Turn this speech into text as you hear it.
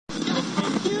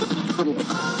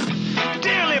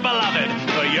Dearly beloved,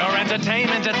 for your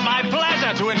entertainment, it's my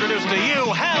pleasure to introduce to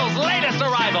you Hell's latest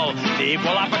arrival, the equal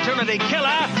opportunity killer,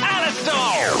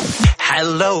 Alistair.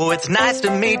 Hello, it's nice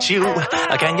to meet you.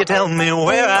 Can you tell me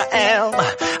where I am?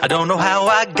 I don't know how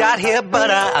I got here, but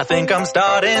I think I'm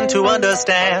starting to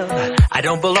understand. I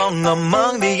don't belong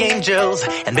among the angels,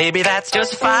 and maybe that's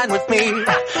just fine with me.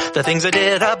 The things I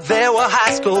did up there were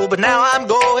high school, but now I'm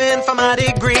going for my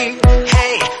degree.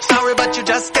 Hey, sorry, but you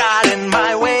just got in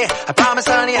my way. I promise,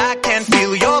 honey, I can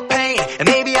feel your pain, and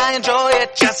maybe I enjoy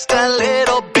it just a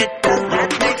little bit.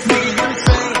 That makes me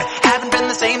insane. Haven't been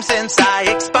the same since I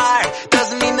expired.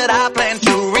 Doesn't mean that I plan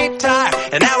to retire.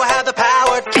 And now I have the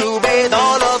power to bathe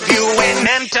all of you in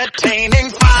entertaining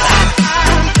fire.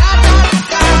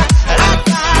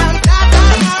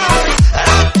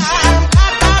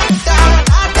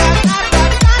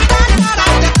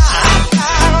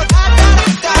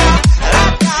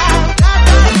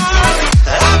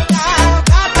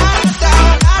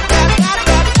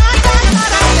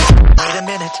 Wait a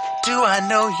minute, do I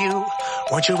know you?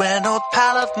 Weren't you an old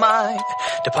pal of mine?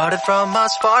 Departed from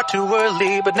us far too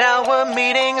early, but now we're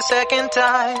meeting a second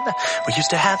time. We used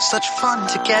to have such fun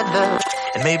together,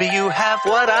 and maybe you have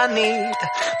what I need.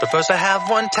 But first I have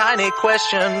one tiny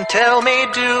question. Tell me,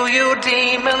 do you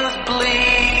demons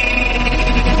bleed?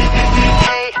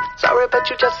 Hey, sorry, but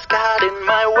you just got in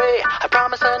my way. I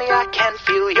promise, honey, I can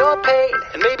feel your pain,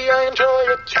 and maybe I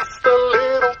enjoy it just a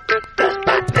little bit. Does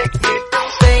that make me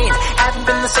insane? Haven't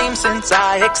been the same since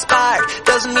I expired.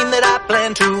 Doesn't mean that I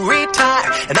plan to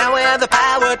retire. And now I have the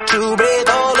power to bathe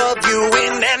all of you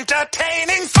in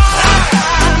entertaining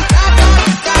fire.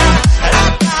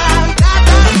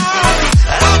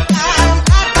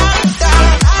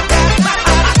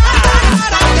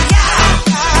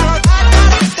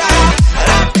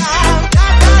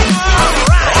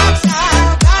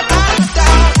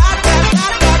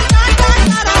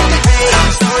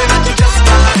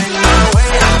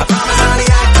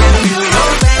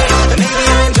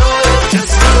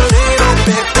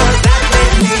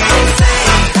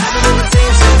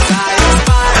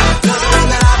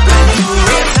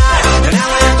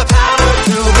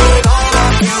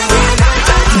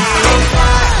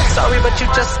 You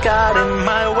just got in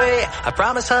my way. I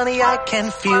promise, honey, I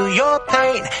can feel your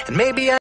pain, and maybe I